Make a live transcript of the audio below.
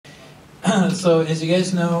So as you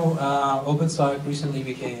guys know, OpenSOC recently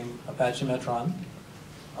became Apache Metron.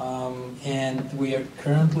 And we are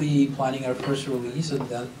currently planning our first release at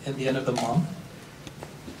the end of the month.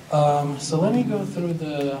 So let me go through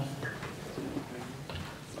the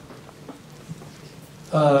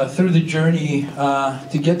journey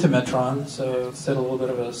to get to Metron. So set a little bit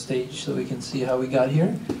of a stage so we can see how we got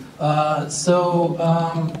here.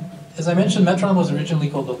 As I mentioned, Metron was originally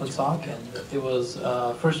called OpenSOC, and it was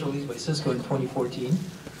first released by Cisco in 2014.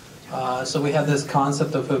 So we had this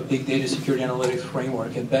concept of a big data security analytics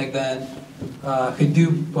framework, and back then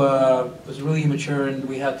Hadoop was really immature, and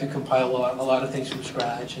we had to compile a lot of things from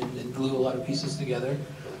scratch and glue a lot of pieces together.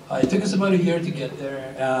 It took us about a year to get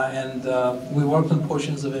there, and we worked on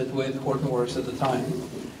portions of it with Hortonworks at the time.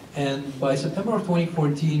 And by September of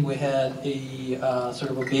 2014, we had a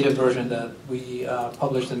sort of a beta version that we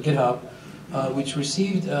published on GitHub, which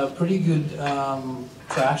received pretty good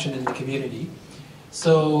traction in the community.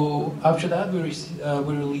 So after that, we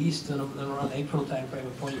released in around April timeframe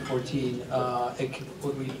of 2014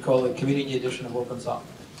 what we call a community edition of OpenSOC,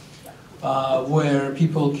 where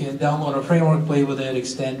people can download a framework, play with it,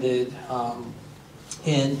 extend it,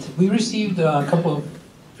 and we received a couple of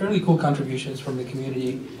fairly cool contributions from the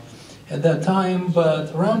community at that time.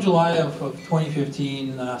 But around July of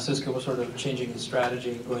 2015, Cisco was sort of changing its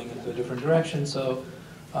strategy and going into a different direction. So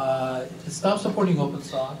it stopped supporting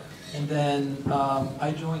OpenSOC. And then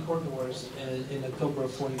I joined Hortonworks in October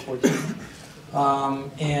of 2014.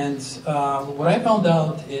 What I found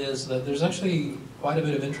out is that there's actually quite a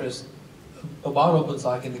bit of interest about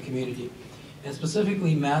OpenSOC in the community. And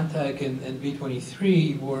specifically, Mantech and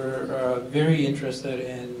B23 were very interested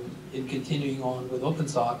in continuing on with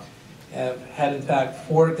OpenSOC, had in fact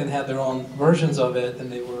forked and had their own versions of it, and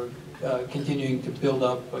they were continuing to build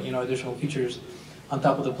up additional features on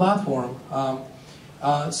top of the platform.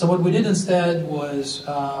 So what we did instead was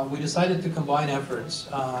we decided to combine efforts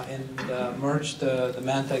and merge the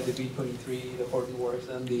Mantech, the B23, the Hortonworks,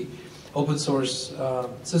 and the open source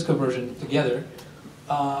Cisco version together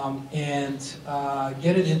and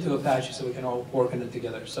get it into Apache so we can all work on it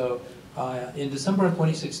together. So in December of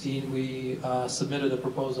 2016, we submitted a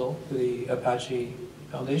proposal to the Apache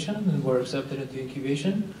Foundation and were accepted into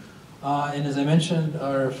incubation. And as I mentioned,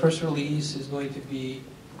 our first release is going to be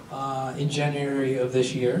in January of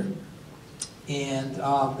this year, and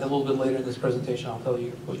a little bit later in this presentation I'll tell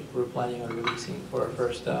you what we're planning on releasing for our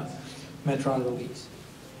first Metron release.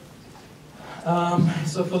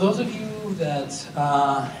 So for those of you that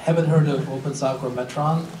haven't heard of OpenSOC or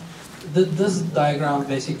Metron, this diagram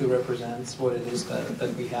basically represents what it is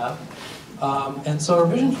that we have. And so our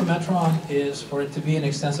vision for Metron is for it to be an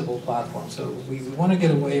extensible platform. So we want to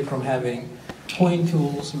get away from having point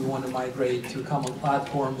tools. We want to migrate to common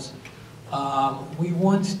platforms. We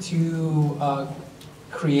want to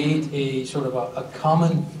create a sort of a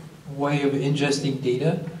common way of ingesting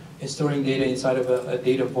data and storing data inside of a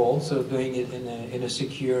data vault, so doing it in a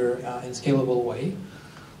secure and scalable way.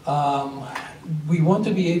 We want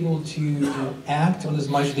to be able to act on as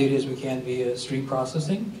much data as we can via stream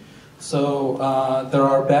processing. So there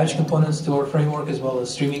are batch components to our framework as well as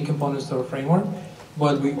streaming components to our framework,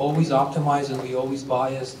 but we always optimize and we always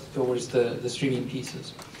bias towards the streaming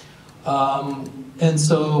pieces. And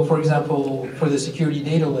so, for example, for the security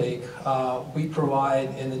data lake, we provide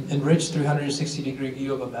an enriched 360-degree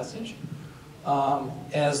view of a message.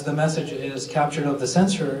 As the message is captured off the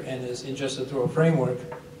sensor and is ingested through a framework,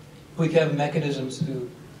 we have mechanisms to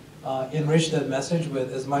enrich that message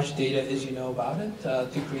with as much data as you know about it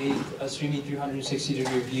to create a streaming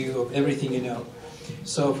 360-degree view of everything you know.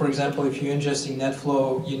 So, for example, if you're ingesting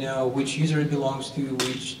NetFlow, you know which user it belongs to,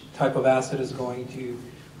 which type of asset is going to,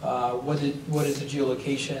 what is the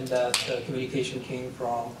geolocation that communication came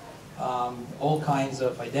from, all kinds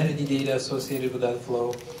of identity data associated with that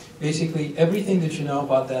flow. Basically, everything that you know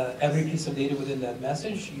about every piece of data within that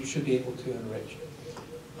message, you should be able to enrich.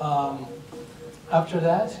 After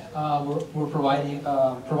that, we're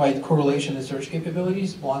provide correlation and search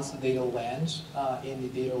capabilities once the data lands in the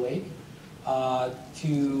data lake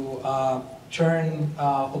to turn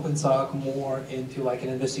OpenSOC more into like an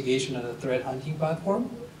investigation and a threat hunting platform.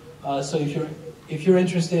 So if you're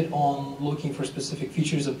interested on looking for specific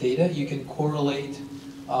features of data, you can correlate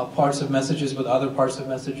parts of messages with other parts of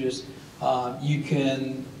messages. You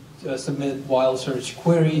can submit wild search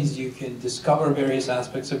queries. You can discover various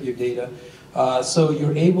aspects of your data. So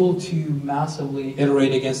you're able to massively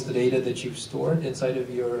iterate against the data that you've stored inside of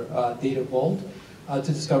your data vault to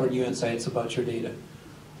discover new insights about your data.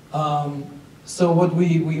 So what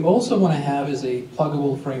we also want to have is a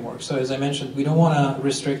pluggable framework. So as I mentioned, we don't want to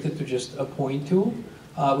restrict it to just a point tool.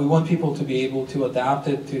 We want people to be able to adapt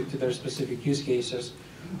it to their specific use cases.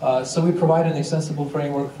 So we provide an extensible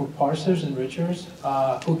framework for parsers, enrichers,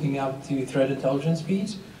 hooking up to threat intelligence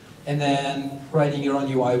feeds, and then writing your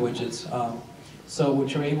own UI widgets. So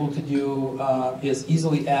what you're able to do is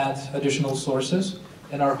easily add additional sources,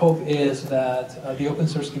 and our hope is that the open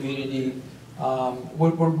source community,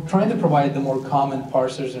 we're trying to provide the more common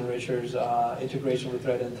parsers, enrichers, integration with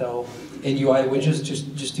threat intel, and UI widgets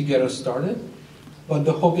just to get us started. But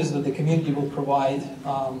the hope is that the community will provide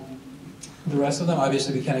the rest of them.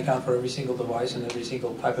 Obviously, we can't account for every single device and every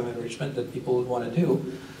single type of enrichment that people would want to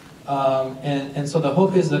do. And so the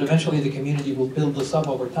hope is that eventually the community will build this up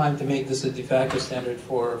over time to make this a de facto standard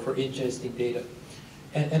for ingesting data.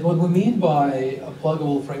 And what we mean by a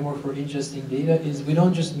pluggable framework for ingesting data is we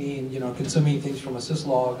don't just mean consuming things from a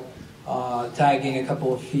syslog, tagging a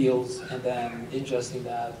couple of fields, and then ingesting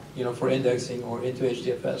that for indexing or into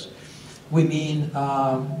HDFS. We mean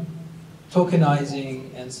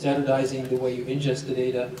tokenizing and standardizing the way you ingest the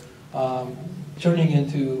data, turning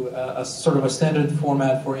into a sort of a standard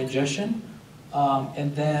format for ingestion,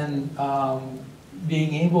 and then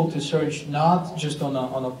being able to search not just on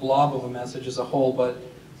a blob of a message as a whole, but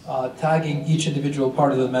tagging each individual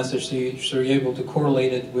part of the message so you're able to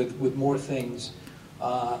correlate it with more things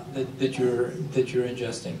that you're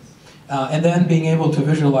ingesting. And then being able to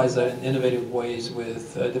visualize that in innovative ways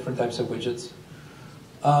with different types of widgets.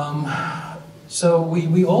 So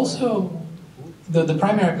we also, the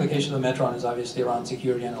primary application of Metron is obviously around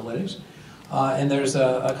security analytics. And there's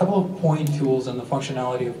a couple of point tools and the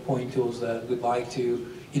functionality of point tools that we'd like to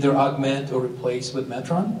either augment or replace with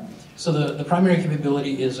Metron. So the primary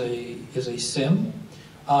capability is a SIM.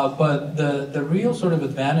 But the real sort of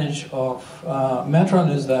advantage of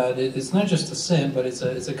Metron is that it's not just a SIM, but it's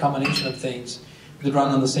a combination of things that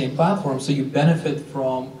run on the same platform. So you benefit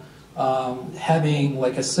from having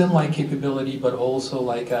like a SIM-like capability, but also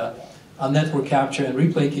like a network capture and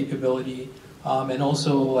replay capability, and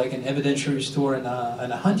also like an evidentiary store and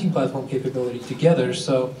a hunting platform capability together.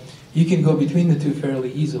 So you can go between the two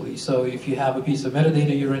fairly easily. So if you have a piece of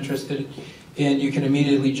metadata you're interested in, you can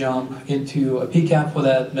immediately jump into a PCAP for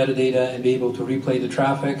that metadata and be able to replay the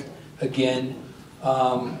traffic again.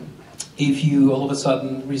 If you all of a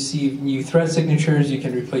sudden receive new threat signatures, you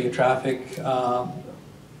can replay your traffic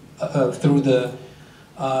through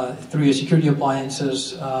your security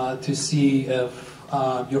appliances to see if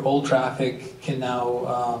your old traffic can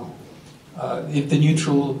now, if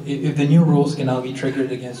the new rules can now be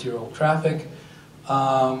triggered against your old traffic.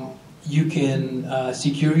 You can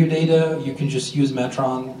secure your data. You can just use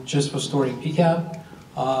Metron just for storing PCAP,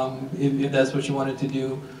 if that's what you wanted to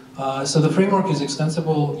do. So the framework is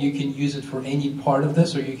extensible. You can use it for any part of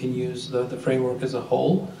this, or you can use the framework as a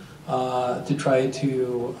whole to try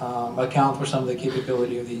to account for some of the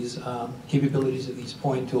capabilities of these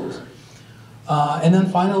point tools. And then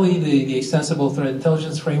finally, the extensible threat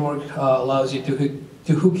intelligence framework allows you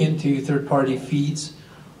to hook into third-party feeds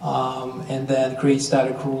and then create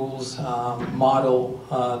static rules, model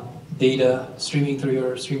data streaming through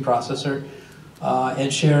your stream processor,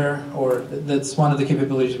 and share, or that's one of the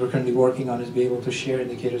capabilities we're currently working on, is be able to share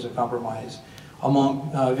indicators of compromise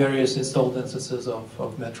among various installed instances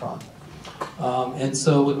of Metron. And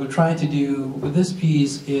so what we're trying to do with this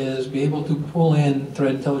piece is be able to pull in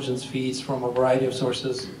threat intelligence feeds from a variety of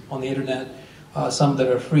sources on the internet, some that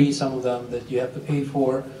are free, some of them that you have to pay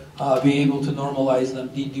for, be able to normalize them,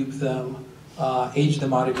 dedupe them, age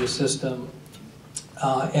them out of your system,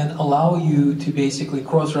 and allow you to basically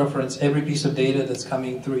cross-reference every piece of data that's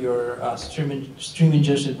coming through your stream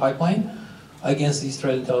ingestion pipeline against these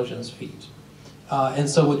threat intelligence feeds. And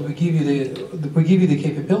so what we give you the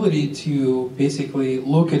capability to basically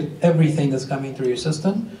look at everything that's coming through your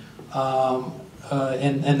system,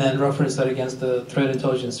 and then reference that against the threat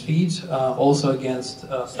intelligence feeds, also against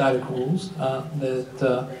static rules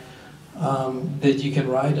that you can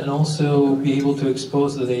write, and also be able to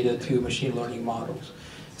expose the data to machine learning models.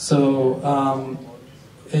 So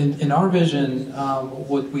in our vision,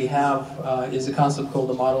 what we have is a concept called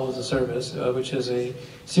the model as a service, which is a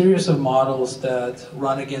series of models that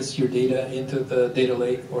run against your data into the data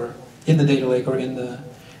lake, or in the data lake, or in the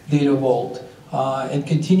data vault, and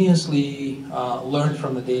continuously learn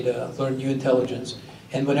from the data, learn new intelligence.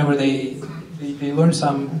 And whenever they learn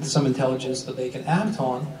some intelligence that they can act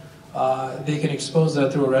on, they can expose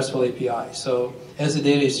that through a RESTful API. So as the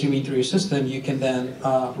data is streaming through your system, you can then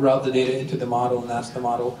route the data into the model and ask the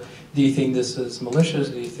model, do you think this is malicious?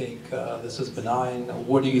 Do you think this is benign?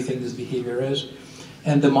 What do you think this behavior is?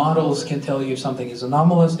 And the models can tell you if something is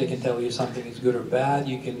anomalous. They can tell you if something is good or bad.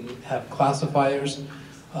 You can have classifiers.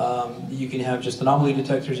 You can have just anomaly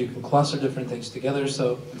detectors. You can cluster different things together.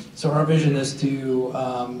 So our vision is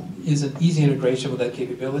is an easy integration with that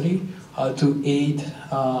capability to aid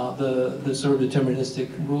the sort of deterministic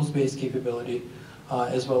rules-based capability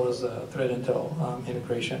as well as threat intel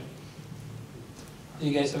integration. Do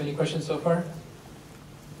you guys have any questions so far?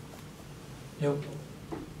 Nope.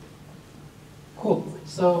 Cool.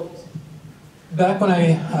 So back when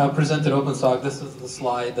I presented OpenSOC, this is the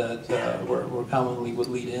slide that we commonly would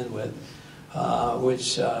lead in with,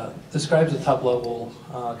 which describes the top-level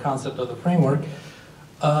concept of the framework.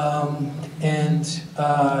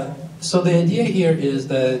 So the idea here is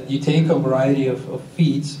that you take a variety of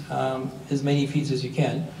feeds, as many feeds as you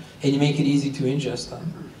can, and you make it easy to ingest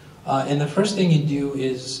them. And the first thing you do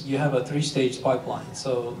is you have a three-stage pipeline.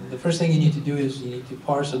 So the first thing you need to do is you need to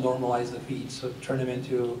parse and normalize the feeds, so turn them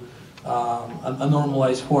into a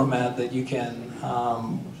normalized format that you can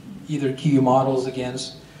either key your models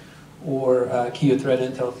against, or key your threat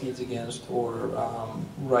intel feeds against, or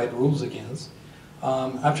write rules against.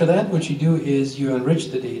 After that, what you do is you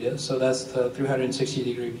enrich the data. So that's the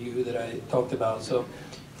 360-degree view that I talked about. So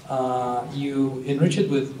you enrich it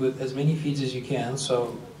with as many feeds as you can.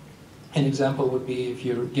 So an example would be if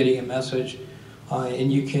you're getting a message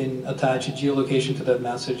and you can attach a geolocation to that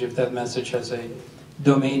message. If that message has a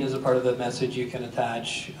domain as a part of that message, you can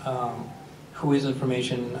attach who is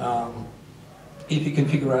information. If you can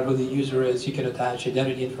figure out who the user is, you can attach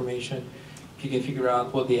identity information. If you can figure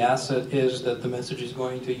out what the asset is that the message is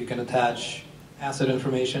going to, you can attach asset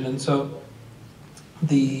information. And so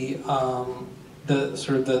the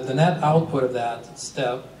net output of that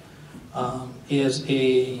step is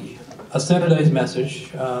a standardized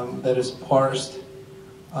message that is parsed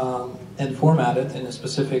and formatted in a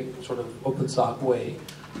specific sort of OpenSOC way.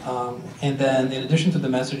 And then in addition to the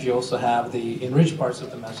message, you also have the enriched parts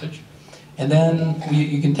of the message. And then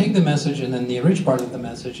you can take the message and then the enriched part of the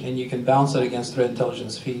message, and you can bounce it against threat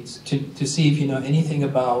intelligence feeds to see if you know anything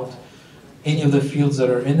about any of the fields that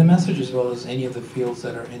are in the message, as well as any of the fields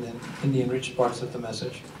that are in the enriched parts of the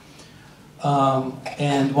message.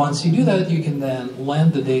 And once you do that, you can then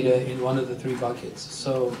land the data in one of the three buckets.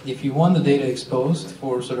 So if you want the data exposed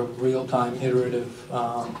for sort of real-time iterative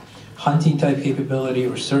hunting type capability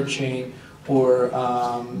or searching or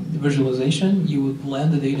visualization, you would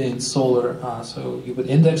land the data in Solar. So you would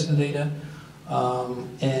index the data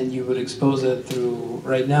and you would expose it through,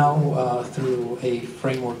 right now, through a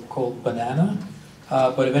framework called Banana.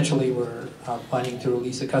 But eventually we're planning to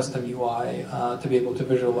release a custom UI to be able to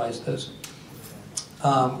visualize this.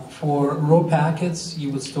 For raw packets, you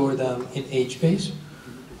would store them in HBase.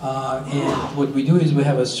 And what we do is we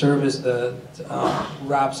have a service that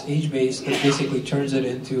wraps HBase that basically turns it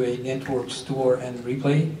into a network store and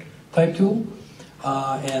replay type tool.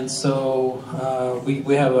 And so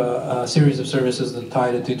we have a series of services that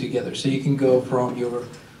tie the two together. So you can go from your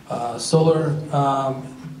Solar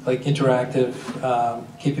like interactive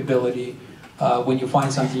capability when you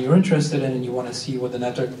find something you're interested in and you want to see what the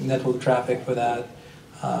network traffic for that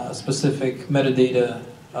specific metadata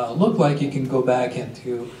look like, you can go back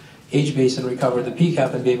into HBase and recover the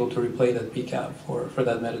PCAP and be able to replay that PCAP for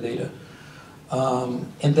that metadata.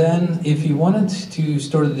 And then if you wanted to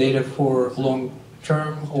store the data for long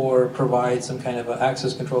term or provide some kind of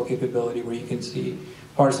access control capability where you can see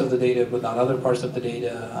parts of the data but not other parts of the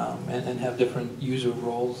data and have different user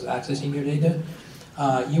roles accessing your data,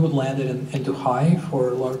 you would land it into Hive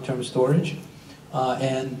for long-term storage.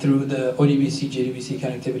 And through the ODBC, JDBC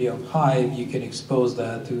connectivity of Hive, you can expose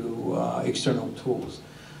that to external tools.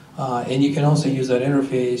 And you can also use that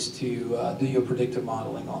interface to do your predictive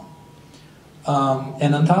modeling on.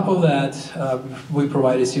 And on top of that, we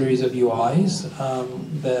provide a series of UIs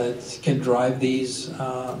that can drive these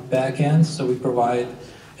backends. So we provide,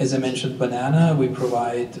 as I mentioned, Banana. We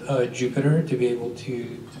provide Jupyter to be able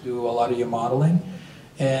to do a lot of your modeling.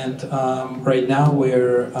 And right now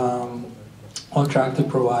we're on track to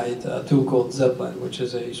provide a tool called Zeppelin, which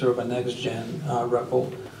is a sort of a next-gen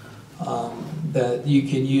REPL that you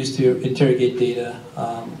can use to interrogate data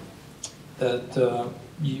that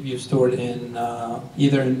you've stored in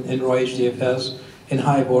either in raw HDFS, in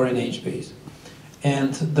Hive, or in HBase.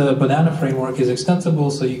 And the Banana framework is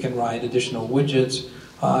extensible, so you can write additional widgets.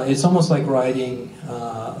 It's almost like writing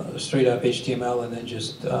straight up HTML and then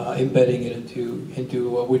just embedding it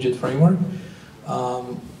into a widget framework.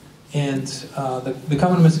 And the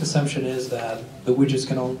common misconception is that the widgets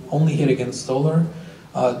can only hit against Solar.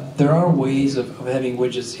 There are ways of having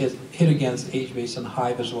widgets hit against HBase and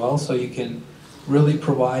Hive as well, so you can really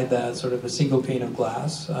provide that sort of a single pane of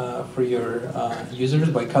glass for your users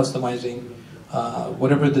by customizing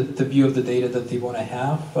whatever the view of the data that they want to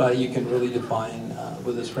have, you can really define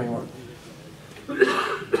with this framework.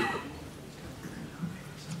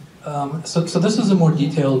 So this is a more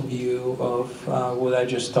detailed view of what I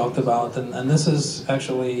just talked about, and this is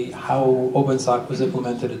actually how OpenSOC was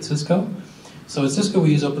implemented at Cisco. So at Cisco,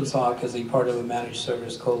 we use OpenSOC as a part of a managed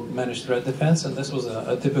service called Managed Threat Defense, and this was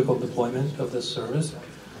a typical deployment of this service.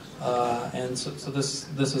 And so this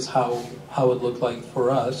is how it looked like for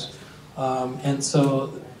us. And so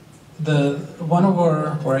one of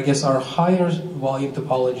our, or I guess our higher volume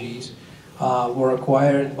topologies were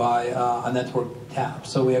acquired by a network tap.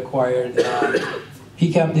 So we acquired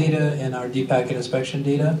PCAP data and our deep packet inspection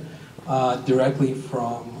data directly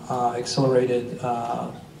from accelerated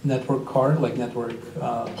network card, like network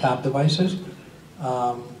tap devices.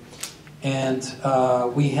 And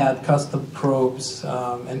we had custom probes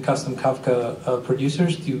and custom Kafka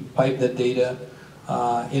producers to pipe that data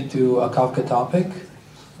into a Kafka topic,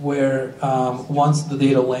 where once the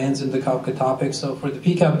data lands in the Kafka topic, so for the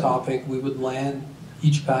PCAP topic, we would land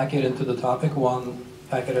each packet into the topic, one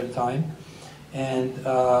packet at a time. And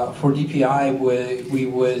for DPI, we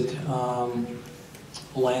would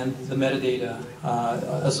land the metadata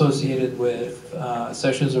associated with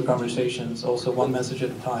sessions or conversations, also one message at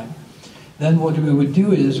a time. Then what we would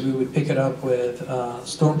do is we would pick it up with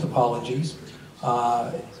storm topologies.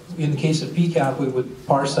 In the case of PCAP, we would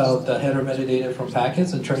parse out the header metadata from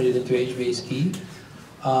packets and turn it into HBase key,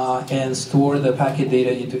 and store the packet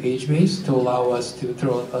data into HBase to allow us to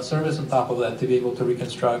throw a service on top of that to be able to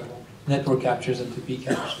reconstruct network captures into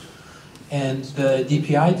PCAPs. And the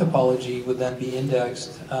DPI topology would then be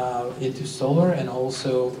indexed into Solar, and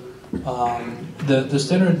also the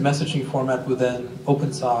standard messaging format within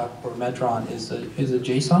OpenSOC or Metron is a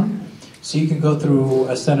JSON. So you can go through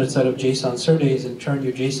a standard set of JSON surveys and turn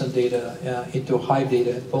your JSON data into Hive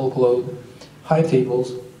data, bulk load Hive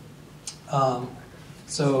tables.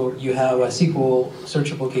 So you have a SQL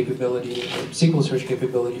searchable capability, SQL search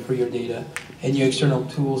capability for your data, and your external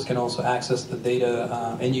tools can also access the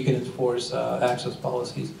data, and you can enforce access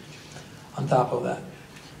policies on top of that.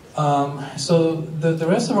 So the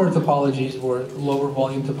rest of our topologies were lower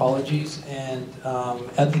volume topologies, and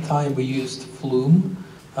at the time we used Flume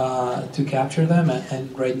to capture them,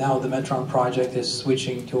 and right now the Metron project is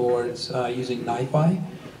switching towards using NiFi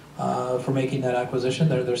for making that acquisition.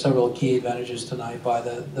 There are several key advantages to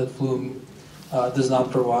NiFi that Flume does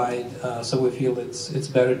not provide, so we feel it's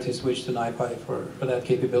better to switch to NiFi for that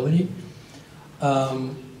capability.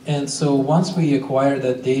 And so once we acquired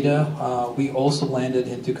that data, we also landed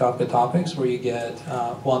into Kafka topics, where you get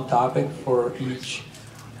one topic for each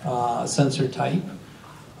sensor type,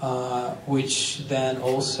 which then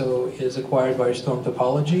also is acquired by Storm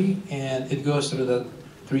topology, and it goes through the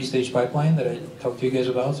three-stage pipeline that I talked to you guys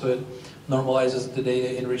about. So it normalizes the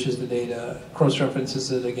data, enriches the data, cross-references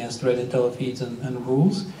it against threat intel feeds and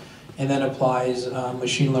rules, and then applies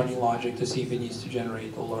machine learning logic to see if it needs to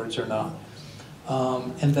generate alerts or not.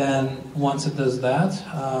 And then once it does that,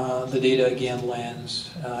 the data again lands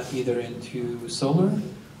either into Solar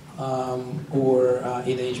or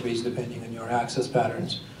in HBase, depending on your access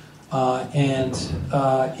patterns. And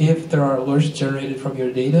if there are alerts generated from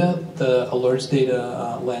your data, the alerts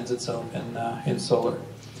data lands itself in Solar.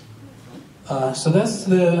 So that's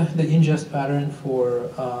the ingest pattern for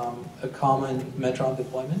a common Metron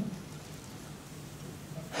deployment.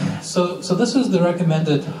 So this is the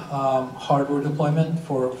recommended hardware deployment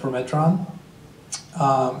for Metron.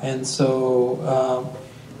 And so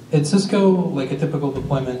at Cisco, like a typical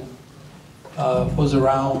deployment was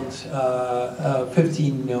around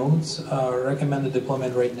 15 nodes. Our recommended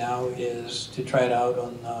deployment right now is to try it out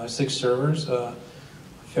on 6 servers,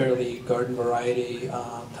 fairly garden variety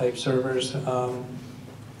type servers.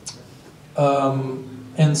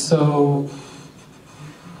 And so,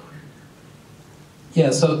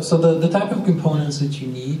 yeah, so the type of components that you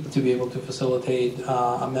need to be able to facilitate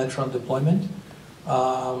a Metron deployment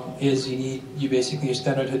is you basically a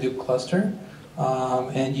standard Hadoop cluster,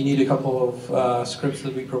 and you need a couple of scripts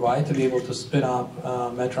that we provide to be able to spin up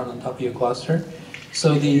Metron on top of your cluster.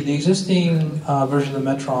 So the existing version of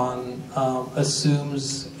Metron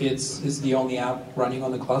assumes it's the only app running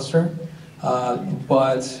on the cluster,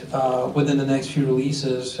 but within the next few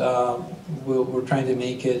releases, we're trying to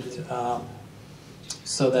make it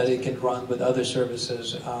so that it can run with other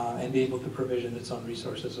services and be able to provision its own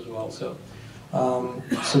resources as well. So,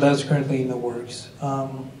 so that's currently in the works.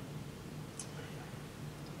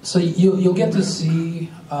 So you'll get to see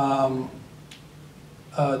a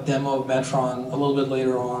demo of Metron a little bit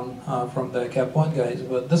later on from the Cap1 guys,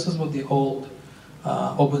 but this is what the old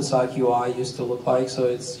OpenSOC UI used to look like. So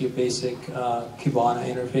it's your basic Kibana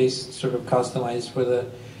interface, sort of customized for the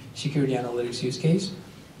security analytics use case.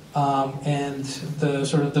 And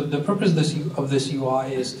the purpose of this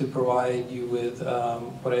UI is to provide you with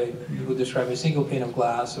what I would describe as a single pane of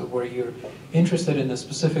glass, where you're interested in a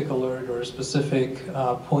specific alert or a specific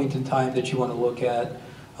point in time that you want to look at.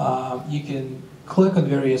 You can click on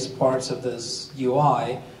various parts of this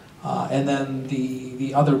UI, and then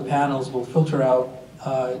the other panels will filter out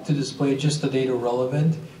to display just the data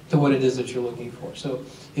relevant to what it is that you're looking for. So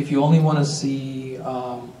if you only want to see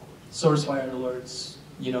source-fired alerts,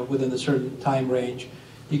 within a certain time range,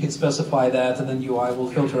 you can specify that, and then UI will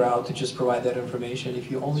filter out to just provide that information.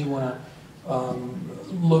 If you only want to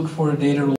look for data